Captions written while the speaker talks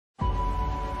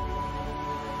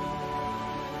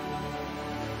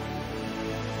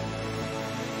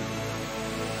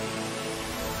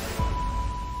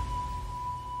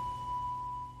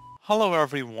Hello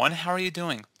everyone, how are you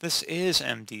doing? This is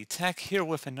MD Tech here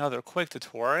with another quick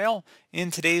tutorial.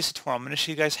 In today's tutorial, I'm going to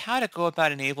show you guys how to go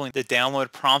about enabling the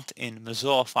download prompt in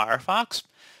Mozilla Firefox.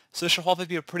 So this should hopefully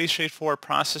be a pretty straightforward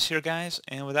process here, guys,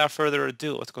 and without further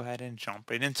ado, let's go ahead and jump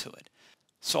right into it.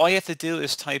 So all you have to do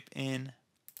is type in,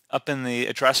 up in the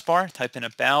address bar, type in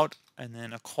about, and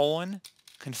then a colon,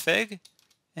 config,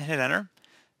 and hit enter.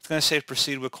 It's going to say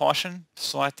proceed with caution,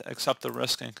 select accept the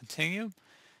risk and continue.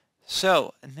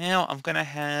 So now I'm going to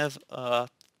have a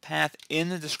path in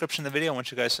the description of the video. I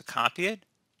want you guys to copy it.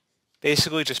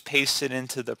 Basically just paste it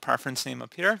into the preference name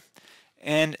up here.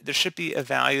 And there should be a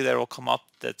value that will come up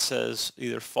that says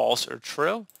either false or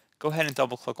true. Go ahead and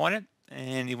double click on it.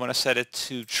 And you want to set it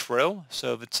to true.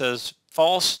 So if it says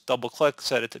false, double click,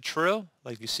 set it to true,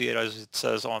 like you see it as it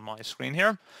says on my screen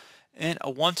here. And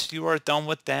once you are done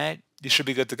with that, you should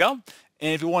be good to go.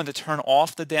 And if you wanted to turn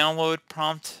off the download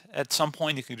prompt at some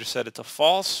point, you can just set it to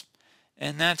false.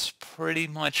 And that's pretty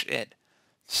much it.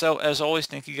 So as always,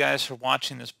 thank you guys for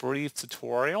watching this brief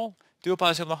tutorial. Do hope I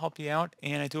was able to help you out,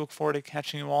 and I do look forward to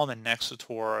catching you all in the next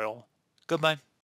tutorial. Goodbye.